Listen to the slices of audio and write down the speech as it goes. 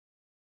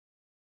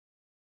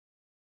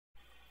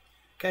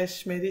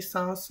Cash मेरी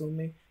सांसों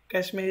में,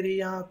 कैश मेरी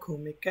आंखों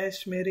में,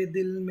 कैश मेरे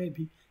दिल में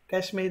भी,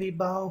 कैश मेरी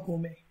बाहों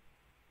में.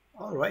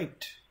 All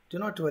right, do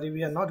not worry,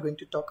 we are not going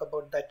to talk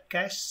about that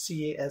cache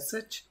CA as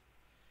such.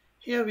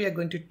 Here we are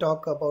going to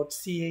talk about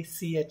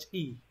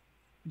CACHE,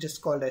 which is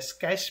called as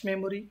cache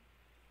memory,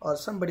 or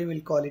somebody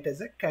will call it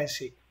as a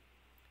cache.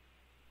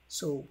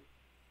 So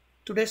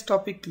today's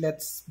topic,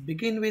 let's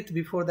begin with.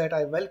 Before that,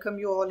 I welcome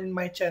you all in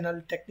my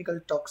channel Technical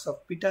Talks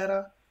of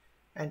Pitara,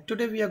 and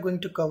today we are going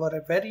to cover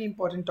a very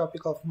important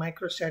topic of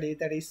MicroStrategy,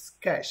 that is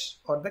cache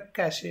or the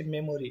cache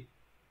memory.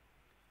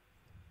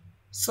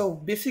 So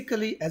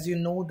basically, as you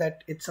know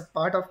that it's a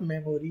part of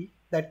memory,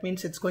 that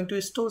means it's going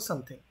to store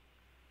something.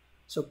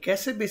 So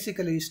cache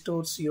basically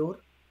stores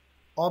your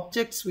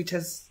objects which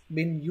has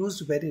been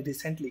used very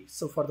recently.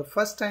 So for the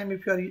first time,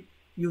 if you are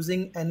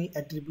using any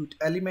attribute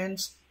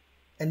elements,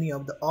 any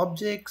of the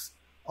objects,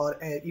 or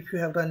if you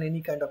have run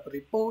any kind of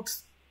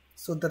reports,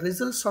 so the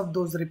results of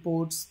those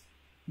reports,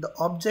 the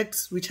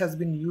objects which has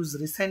been used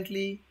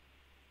recently,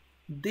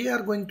 they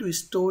are going to be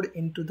stored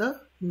into the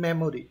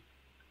memory,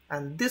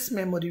 and this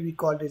memory we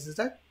call this as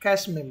a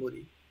cache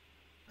memory.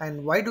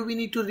 And why do we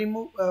need to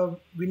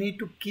we need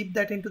to keep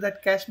that into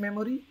that cache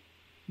memory?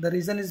 The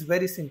reason is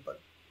very simple,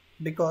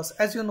 because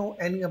as you know,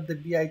 any of the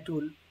BI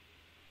tool,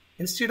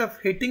 instead of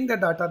hitting the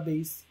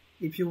database,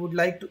 if you would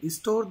like to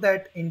store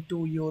that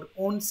into your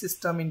own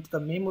system, into the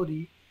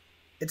memory,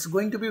 it's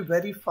going to be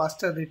very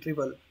faster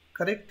retrieval,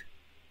 correct?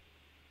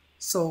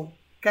 So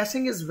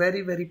caching is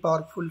very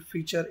powerful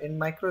feature in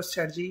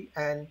MicroStrategy,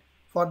 and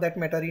for that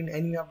matter in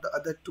any of the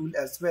other tool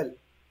as well.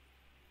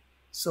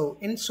 So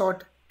in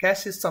short,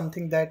 cache is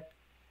something that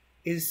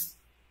is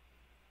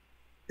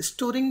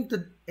storing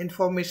the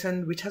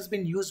information which has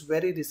been used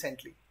very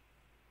recently.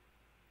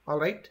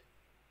 Alright,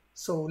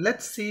 so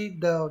let's see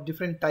the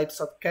different types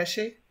of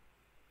cache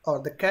or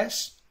the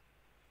cache.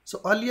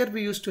 So earlier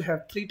we used to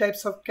have three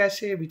types of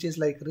cache, which is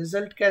like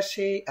result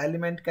cache,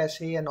 element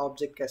cache, and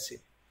object cache.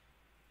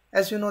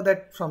 As you know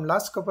that from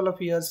last couple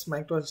of years,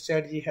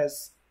 MicroStrategy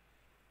has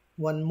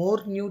one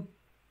more new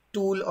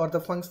tool or the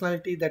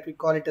functionality that we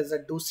call it as a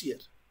dossier.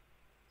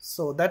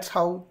 So that's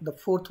how the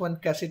fourth one,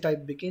 cache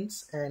type,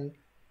 begins, and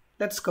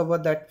let's cover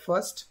that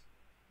first.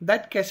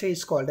 That cache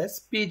is called as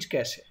page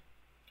cache.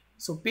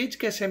 So page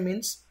cache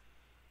means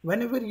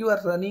whenever you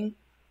are running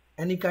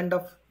any kind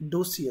of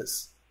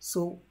dossiers.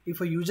 So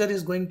if a user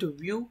is going to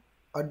view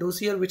a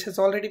dossier which has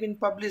already been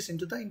published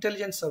into the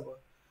intelligence server,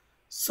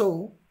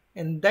 so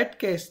in that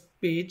case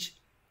page,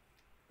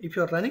 if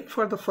you are running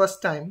for the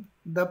first time,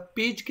 the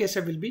page cache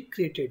will be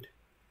created,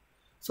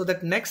 so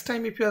that next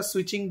time if you are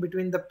switching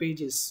between the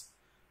pages.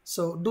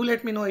 So do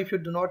let me know if you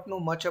do not know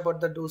much about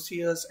the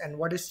dossiers and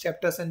what is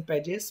chapters and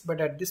pages, but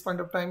at this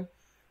point of time,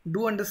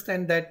 do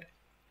understand that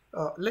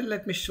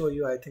let me show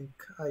you. I think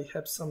I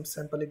have some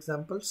sample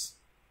examples.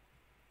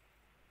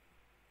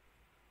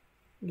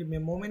 Give me a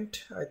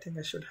moment. I think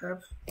I should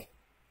have.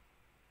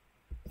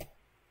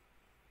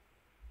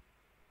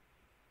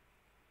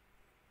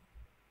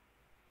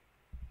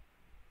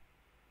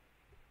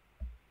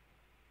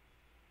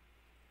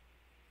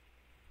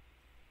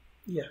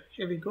 Yeah,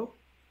 here we go.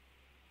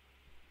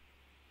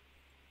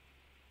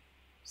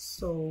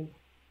 So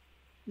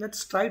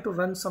let's try to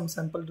run some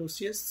sample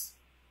dossiers.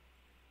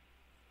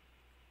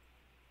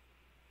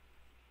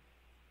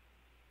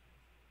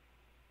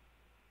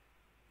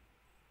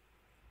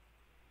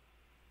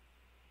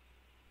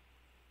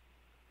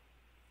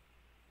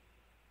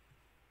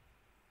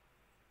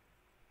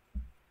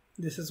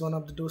 This is one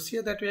of the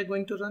dossier that we are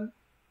going to run.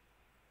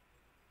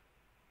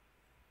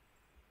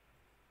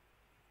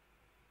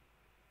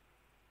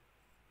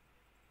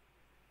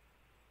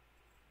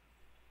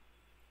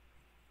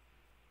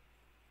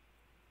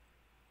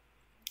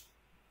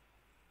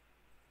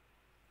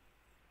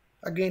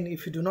 Again,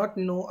 if you do not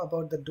know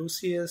about the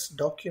dossiers,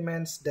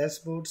 documents,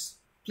 dashboards,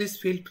 please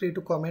feel free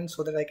to comment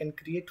so that I can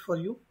create for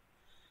you.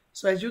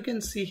 So as you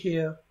can see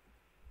here,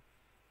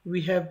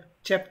 we have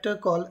chapter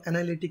called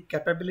Analytic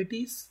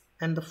Capabilities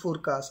and the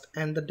Forecast,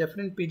 and the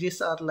different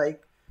pages are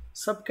like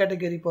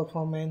subcategory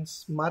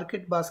performance,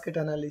 market basket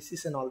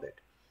analysis, and all that.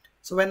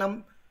 So when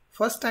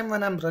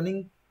I'm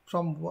running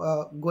from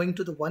going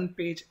to the one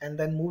page and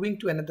then moving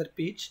to another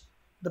page,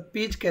 the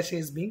page cache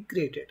is being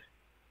created.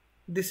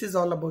 This is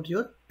all about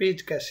your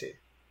page cache.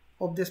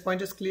 Hope this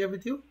point is clear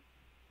with you.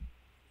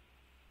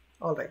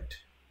 All right,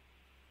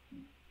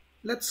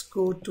 let's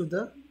go to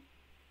the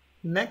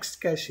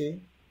next cache,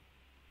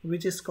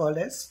 which is called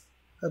as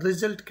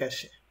result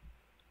cache.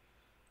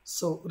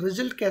 So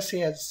result cache,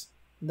 as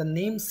the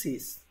name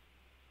says,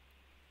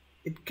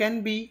 it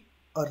can be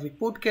a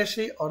report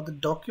cache or the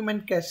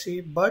document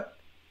cache, but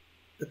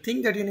the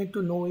thing that you need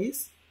to know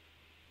is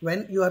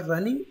when you are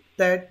running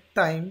that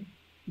time,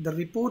 the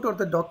report or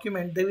the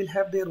document, they will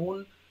have their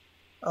own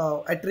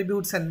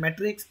attributes and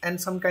metrics, and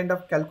some kind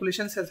of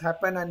calculations has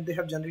happened and they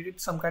have generated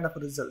some kind of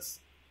results.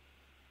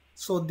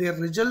 So their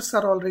results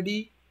are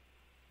already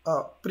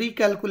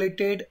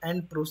pre-calculated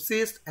and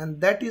processed,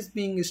 and that is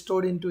being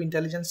stored into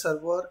intelligence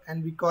server,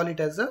 and we call it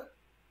as a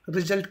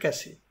result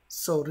cache.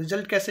 So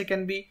result cache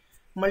can be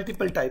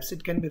multiple types.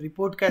 It can be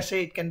report cache,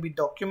 it can be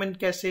document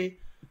cache.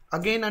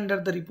 Again, under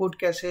the report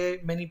cache,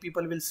 many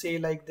people will say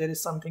like there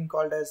is something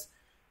called as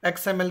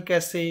XML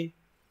cache,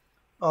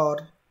 or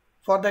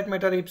for that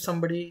matter, if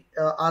somebody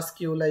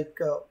asks you like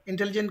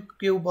intelligent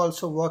cube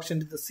also works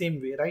in the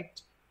same way,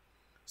 right?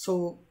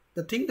 So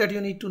the thing that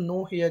you need to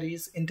know here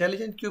is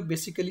intelligent cube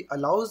basically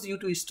allows you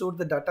to store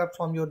the data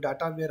from your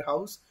data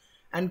warehouse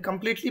and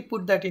completely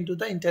put that into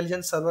the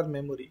intelligent server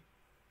memory.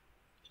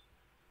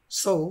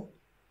 So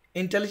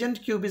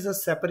intelligent cube is a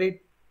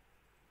separate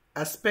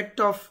aspect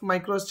of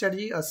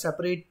MicroStrategy, a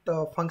separate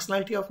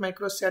functionality of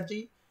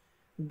MicroStrategy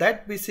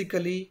that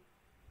basically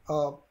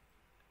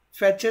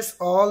fetches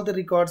all the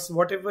records,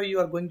 whatever you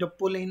are going to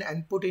pull in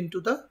and put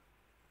into the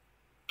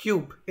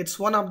cube. It's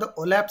one of the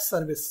OLAP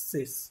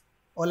services.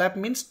 OLAP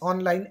means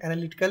online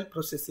analytical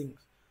processing.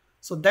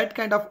 So that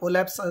kind of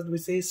OLAP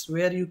services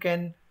where you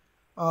can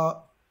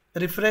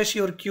refresh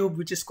your cube,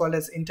 which is called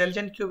as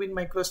intelligent cube in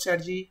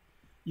MicroStrategy.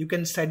 You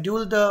can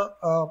schedule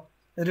the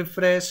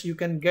refresh, you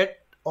can get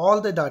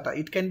all the data.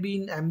 It can be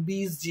in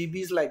MBs,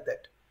 GBs like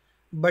that.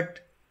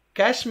 But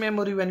cache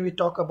memory, when we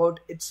talk about,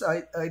 it's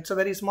a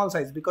very small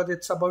size because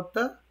it's about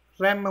the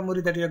RAM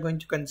memory that you are going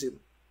to consume.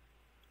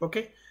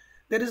 Okay,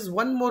 there is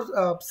one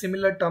more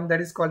similar term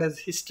that is called as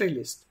history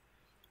list.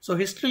 So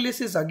history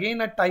list is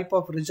again a type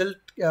of result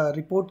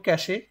report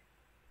cache,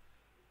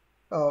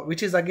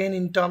 which is again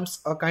in terms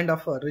a kind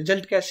of a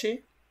result cache.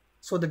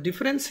 So the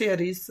difference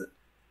here is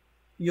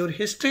your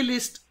history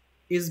list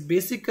is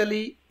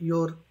basically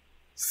your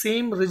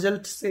same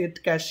result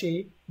set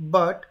cache,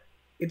 but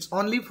it's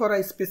only for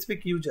a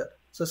specific user.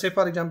 So say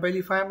for example,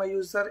 if I am a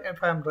user,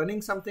 if I am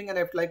running something and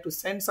I would like to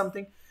send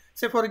something,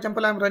 say for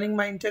example, I am running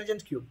my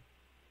intelligent cube.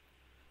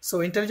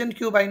 So intelligent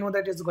cube, I know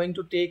that it's going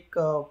to take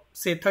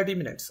say 30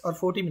 minutes or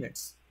 40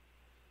 minutes.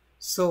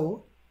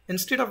 So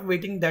instead of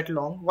waiting that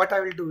long, what I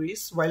will do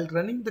is while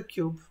running the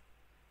cube,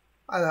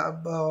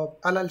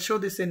 I'll show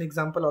this in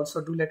example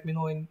also. Do let me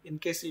know in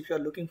case if you're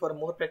looking for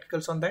more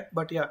practicals on that.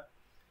 But yeah,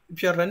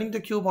 if you're running the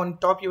cube, on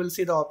top you will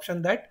see the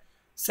option that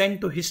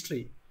send to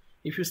history.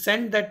 If you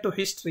send that to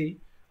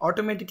history,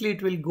 automatically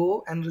it will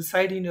go and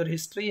reside in your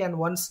history, and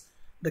once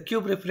the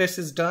cube refresh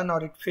is done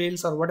or it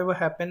fails or whatever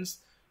happens,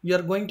 you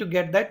are going to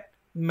get that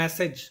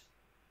message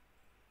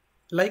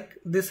like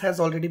this has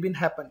already been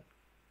happened.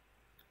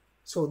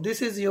 So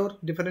this is your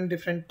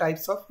different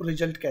types of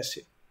result cache.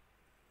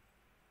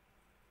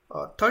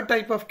 Third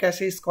type of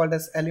cache is called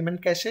as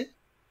element cache.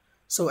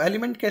 So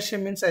element cache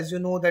means, as you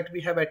know, that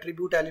we have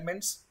attribute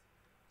elements.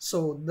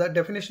 So the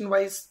definition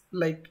wise,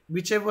 like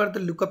whichever the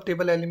lookup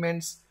table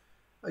elements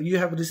you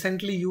have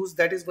recently used,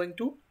 that is going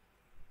to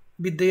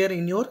be there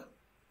in your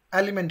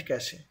element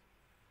cache.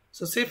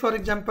 So say for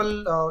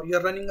example,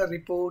 you're running a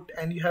report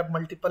and you have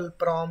multiple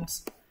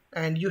prompts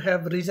and you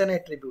have region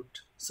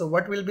attribute. So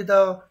what will be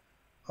the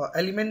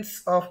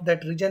elements of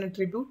that region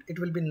attribute? It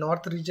will be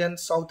north region,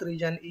 south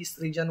region, east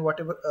region,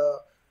 whatever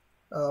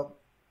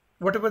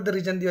the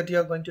region that you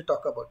are going to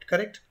talk about,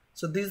 correct?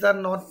 So these are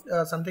not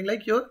something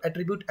like your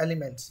attribute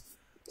elements.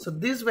 So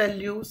these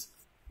values,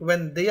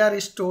 when they are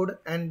stored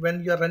and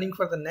when you are running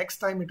for the next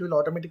time, it will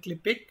automatically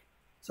pick.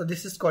 So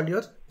this is called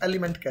your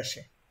element cache.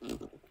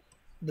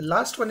 The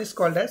last one is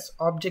called as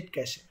object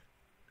cache.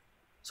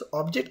 So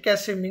object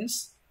cache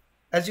means,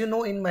 as you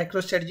know, in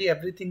MicroStrategy,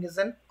 everything is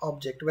an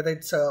object, whether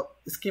it's a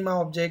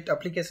schema object,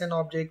 application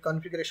object,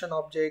 configuration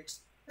objects,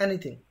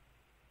 anything.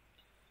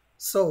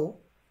 So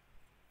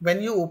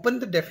when you open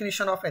the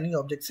definition of any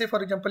object, say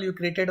for example, you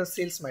created a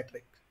sales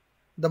metric.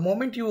 The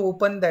moment you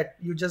open that,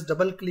 you just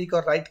double click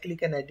or right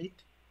click and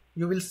edit,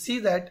 you will see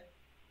that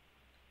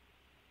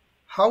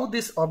how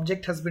this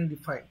object has been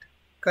defined,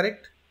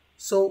 correct?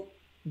 So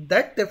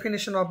that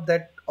definition of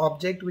that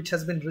object which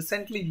has been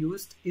recently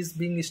used is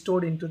being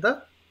stored into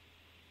the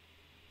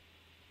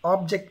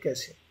object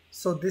cache.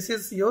 So this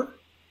is your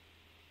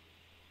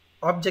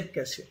object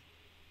cache.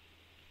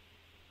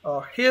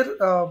 Here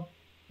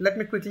let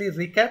me quickly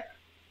recap.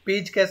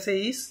 Page cache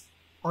is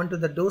onto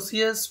the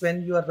dossiers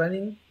when you are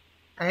running,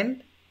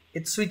 and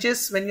it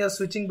switches when you are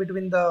switching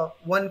between the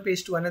one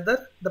page to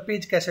another, the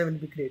page cache will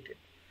be created.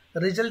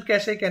 Result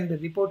cache can be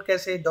report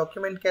cache,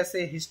 document cache,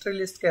 history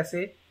list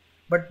cache,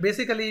 but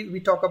basically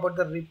we talk about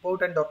the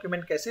report and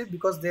document cache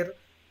because their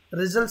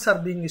results are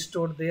being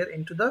stored there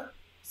into the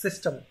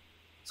system.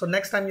 So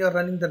next time you are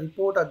running the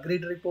report, a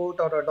grid report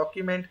or a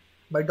document,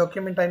 by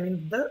document I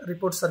mean the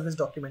report service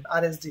document,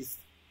 RSDs,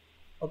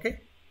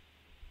 okay?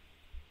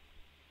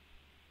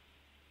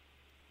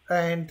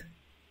 And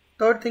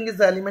third thing is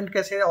the element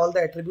cache, all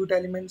the attribute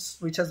elements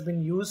which has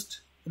been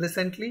used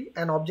recently,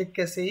 and object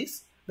cache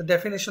is the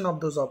definition of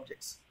those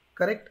objects,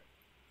 correct?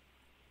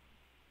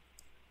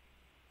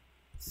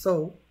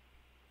 So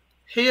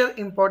here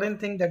important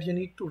thing that you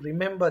need to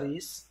remember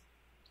is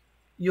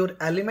your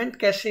element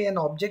cache and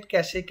object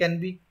cache can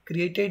be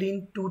created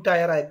in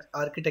two-tier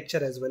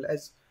architecture as well.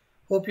 As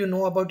hope you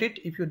know about it.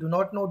 If you do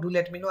not know, do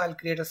let me know. I'll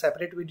create a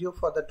separate video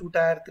for the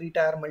two-tier,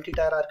 three-tier,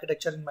 multi-tier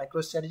architecture in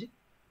MicroStrategy.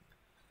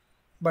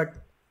 But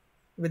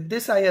with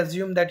this, I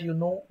assume that you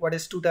know what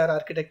is two-tier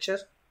architecture.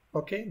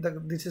 Okay,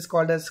 this is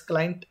called as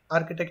client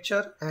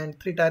architecture, and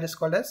 3-tier is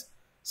called as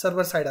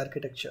server-side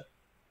architecture.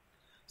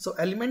 So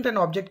element and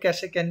object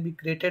cache can be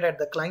created at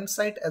the client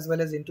side as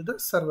well as into the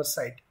server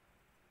side.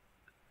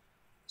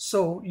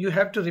 So you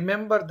have to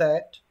remember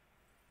that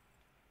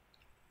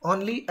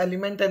only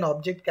element and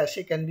object cache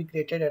can be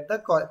created at the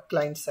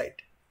client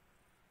side.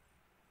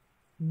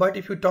 But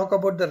if you talk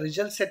about the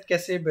result set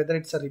cache, whether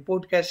it's a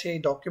report cache,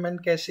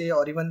 document cache,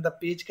 or even the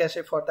page cache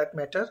for that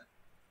matter,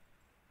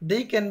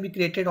 they can be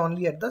created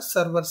only at the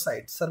server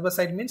side. Server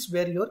side means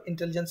where your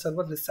intelligence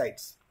server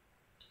resides.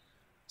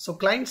 So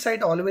client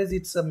side always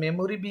it's a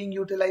memory being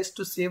utilized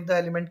to save the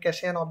element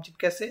cache and object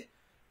cache,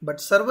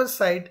 but server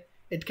side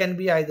it can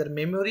be either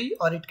memory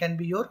or it can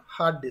be your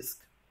hard disk.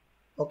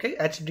 Okay,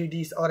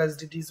 HDDs or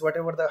SSDs,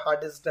 whatever the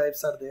hard disk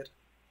drives are there.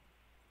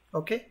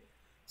 Okay,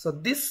 so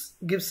this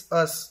gives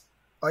us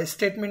a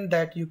statement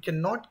that you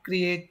cannot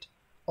create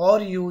or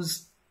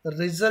use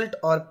result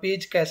or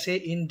page cache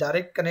in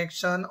direct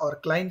connection or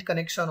client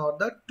connection or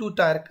the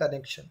 2-tier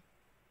connection.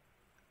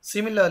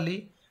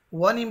 Similarly,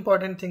 one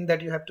important thing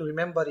that you have to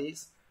remember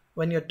is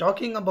when you're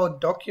talking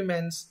about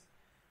documents,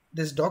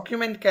 this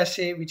document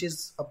cache, which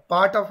is a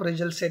part of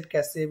result set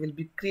cache, will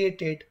be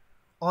created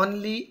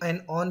only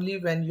and only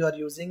when you are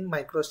using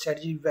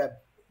MicroStrategy web.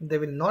 They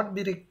will not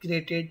be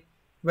created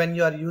when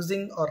you are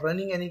using or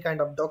running any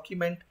kind of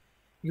document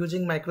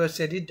using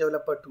MicroStrategy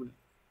developer tool.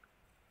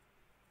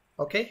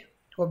 Okay,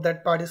 hope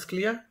that part is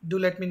clear. Do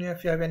let me know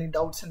if you have any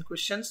doubts and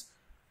questions,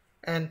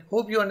 and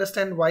hope you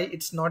understand why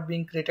it's not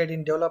being created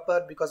in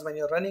developer, because when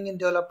you're running in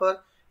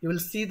developer you will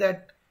see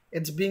that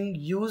it's being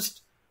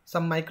used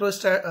some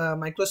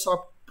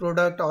Microsoft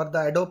product or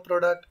the Adobe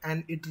product,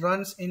 and it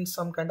runs in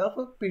some kind of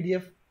a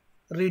PDF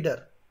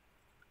reader.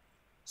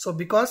 So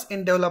because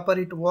in developer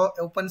it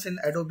opens in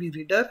Adobe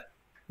Reader,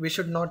 we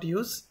should not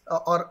use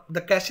or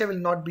the cache will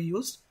not be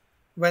used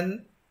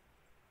when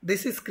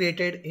this is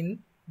created in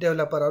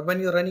developer, or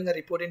when you're running a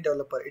report in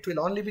developer. It will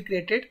only be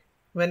created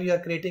when you are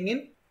creating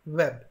in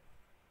web.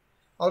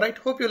 Alright,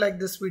 hope you like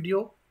this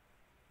video.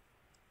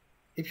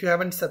 If you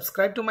haven't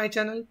subscribed to my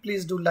channel,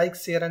 please do like,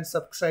 share and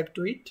subscribe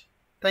to it.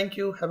 Thank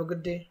you. Have a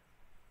good day.